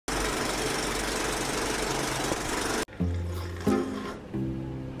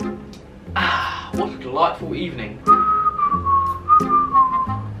delightful evening.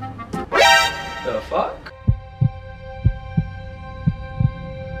 The fuck?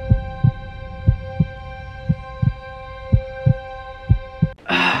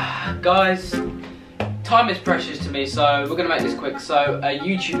 Guys, time is precious to me, so we're gonna make this quick. So a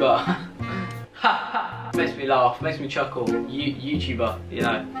YouTuber makes me laugh, makes me chuckle. YouTuber, you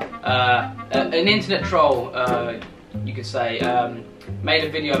know, an internet troll, you could say, made a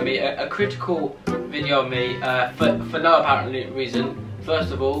video of me, a critical video of me, for no apparent reason.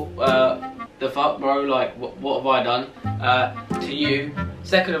 First of all, the fuck, bro? Like, what have I done to you?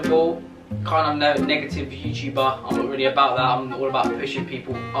 Second of all, kind of negative YouTuber. I'm not really about that. I'm all about pushing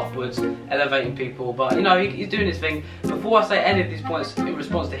people upwards, elevating people. But you know, he's doing his thing. Before I say any of these points in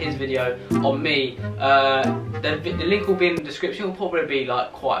response to his video on me, the link will be in the description. It'll probably be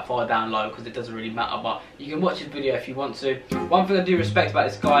like quite far down low because it doesn't really matter. But you can watch his video if you want to. One thing I do respect about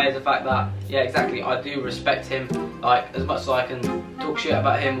this guy is the fact that, yeah, exactly, I do respect him. Like, as much as I can talk shit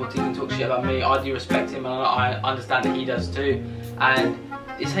about him or he can talk shit about me, I do respect him, and I understand that he does too. And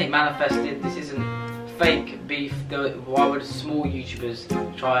this ain't manifested, this isn't fake beef. Why would small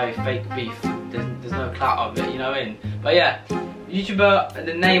YouTubers try fake beef? There's no clout of it, you know what I mean? But yeah, YouTuber,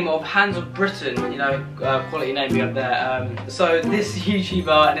 the name of Handsofbritain, you know, quality name you have there. So this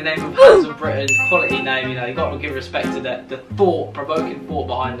YouTuber, the name of Handsofbritain, quality name, you know, you got to give respect to the thought, provoking thought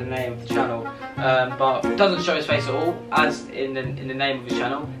behind the name of the channel. But doesn't show his face at all, as in the name of his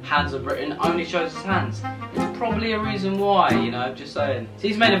channel. Handsofbritain only shows his hands. There's probably a reason why, you know, just saying. So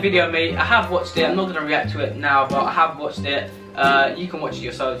he's made a video of me. I have watched it. I'm not going to react to it now, but I have watched it. You can watch it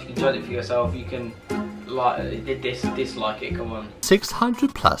yourself. You can judge it for yourself. You can dislike it. Come on.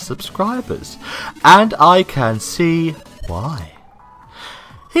 600 plus subscribers, and I can see why.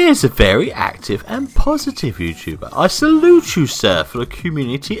 He is a very active and positive YouTuber. I salute you, sir, for the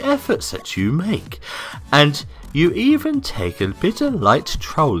community efforts that you make, and you even take a bit of light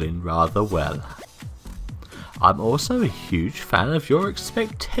trolling rather well. I'm also a huge fan of your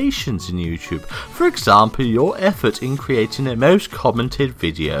expectations in YouTube. For example, your effort in creating the most commented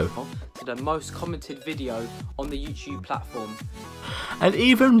video. The most commented video on the YouTube platform. And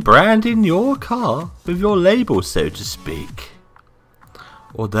even branding your car with your label, so to speak.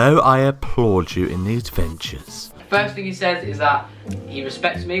 Although I applaud you in these ventures. First thing he says is that he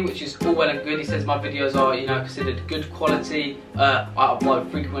respects me, which is all well and good. He says my videos are, you know, considered good quality. I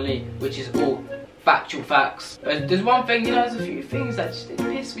upload frequently, which is all factual facts. But there's one thing, you know, there's a few things that just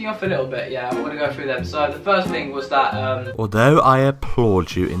piss me off a little bit. Yeah, I'm gonna go through them. So the first thing was that although I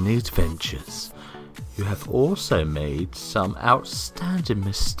applaud you in these ventures, you have also made some outstanding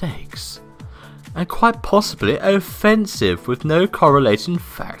mistakes, and quite possibly offensive, with no correlating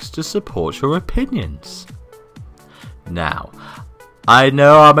facts to support your opinions. Now, I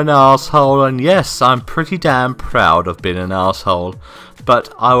know I'm an arsehole, and yes, I'm pretty damn proud of being an arsehole,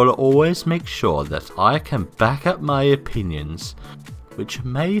 but I will always make sure that I can back up my opinions, which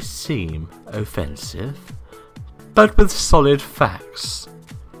may seem offensive, but with solid facts.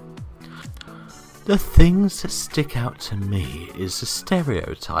 The things that stick out to me is the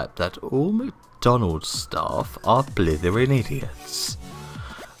stereotype that all McDonald's staff are blithering idiots.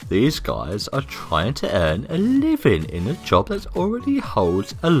 These guys are trying to earn a living in a job that already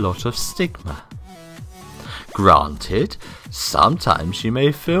holds a lot of stigma. Granted, sometimes you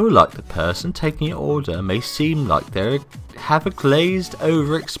may feel like the person taking your order may seem like they have a glazed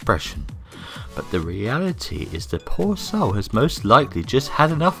over expression, but the reality is the poor soul has most likely just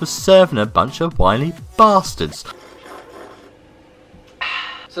had enough of serving a bunch of whiny bastards.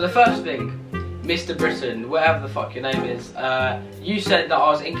 So the first thing, Mr. Britain, whatever the fuck your name is, you said that I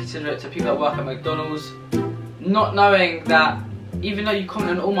was inconsiderate to people that work at McDonald's, not knowing that even though you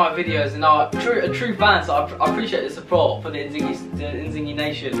comment on all my videos and are a true fan, so I appreciate the support for the inzinghy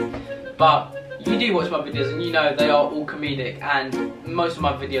nation, but you do watch my videos and you know they are all comedic, and most of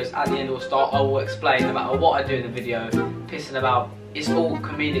my videos at the end or start I will explain no matter what I do in the video, pissing about. It's all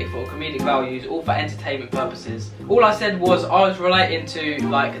comedic, for comedic values, all for entertainment purposes. All I said was I was relating to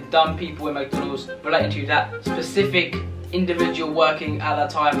like dumb people in McDonald's, relating to that specific individual working at that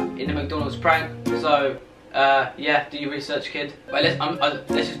time in the McDonald's prank. So yeah, do your research, kid. But let's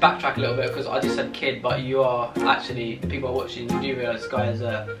just backtrack a little bit, because I just said kid, but you are actually, the people are watching, you do realise this guy is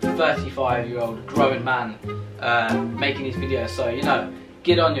a 35-year-old grown man making these videos, so you know,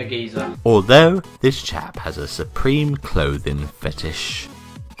 get on your geezer. Although this chap has a supreme clothing fetish,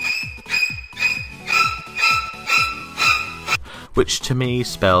 which to me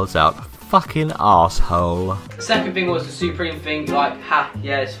spells out fucking arsehole. The second thing was the supreme thing, like, ha,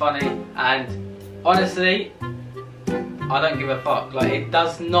 yeah, it's funny, and honestly, I don't give a fuck. Like, it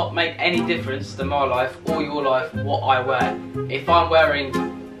does not make any difference to my life or your life what I wear. If I'm wearing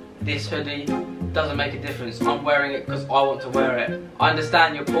this hoodie, doesn't make a difference. I'm wearing it because I want to wear it. I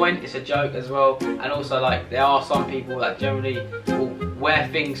understand your point, it's a joke as well, and also like there are some people that generally will wear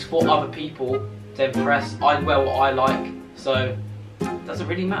things for other people to impress. I wear what I like, so it doesn't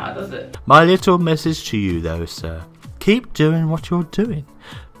really matter, does it? My little message to you though, sir, keep doing what you're doing,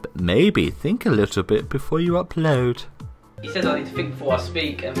 but maybe think a little bit before you upload. He says I need to think before I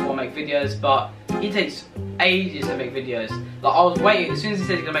speak and before I make videos, but he takes ages to make videos. Like, I was waiting, as soon as he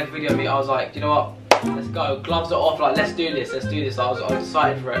said he's gonna make a video of me, I was like, you know what, let's go, gloves are off, like let's do this. I was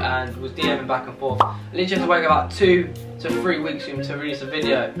excited for it and was DMing back and forth. I literally had to wait about 2 to 3 weeks for him to release a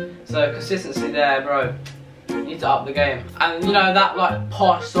video. So consistency there, bro. You need to up the game. And you know, that like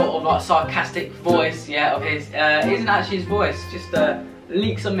posh sort of like sarcastic voice, yeah, of his, isn't actually his voice, just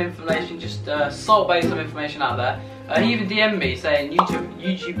leak some information, just salt bait some information out there. He even DM'd me saying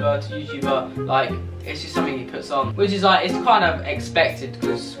YouTuber to YouTuber, like it's just something he puts on, which is like, it's kind of expected,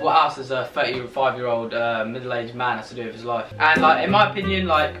 because what else does a 35-year-old middle-aged man has to do with his life? And like, in my opinion,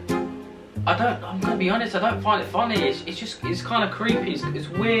 like, I'm gonna be honest, I don't find it funny. It's kind of creepy, it's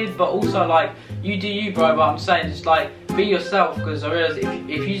weird, but also like, you do you, bro. But I'm saying, just like, be yourself, because I realise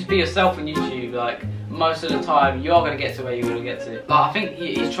if you just be yourself on YouTube, like, most of the time you are going to get to where you want to get to. Like, I think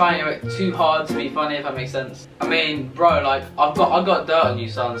he's trying too hard to be funny, if that makes sense. I mean, bro, like, I got dirt on you,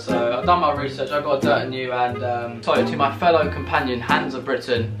 son, so I've done my research, I got dirt on you, and so to my fellow companion,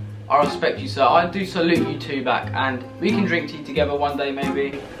 Handsofbritain, I respect you, sir. I do salute you too back, and we can drink tea together one day,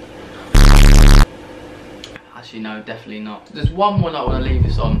 maybe. Actually, no, definitely not. There's one more that I want to leave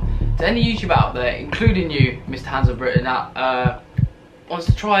this on. To any YouTuber out there, including you, Mr. Handsofbritain, that wants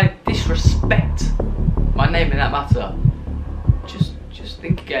to try and disrespect my name in that matter, just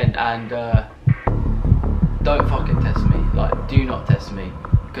think again, and don't fucking test me. Like, do not test me,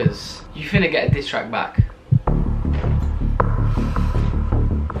 because you finna get a diss track back.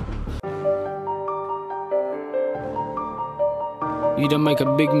 You don't make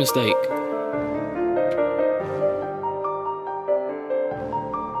a big mistake.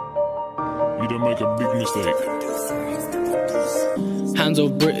 You don't make a big mistake.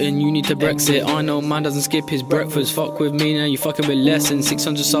 Handsofbritain, you need to Brexit. I know man doesn't skip his breakfast. Fuck with me now, you fucking with lessons.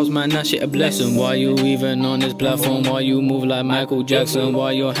 600 subs, man, that shit a blessing. Why you even on this platform? Why you move like Michael Jackson?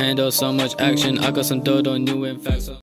 Why your handle so much action? I got some dirt on you, in fact.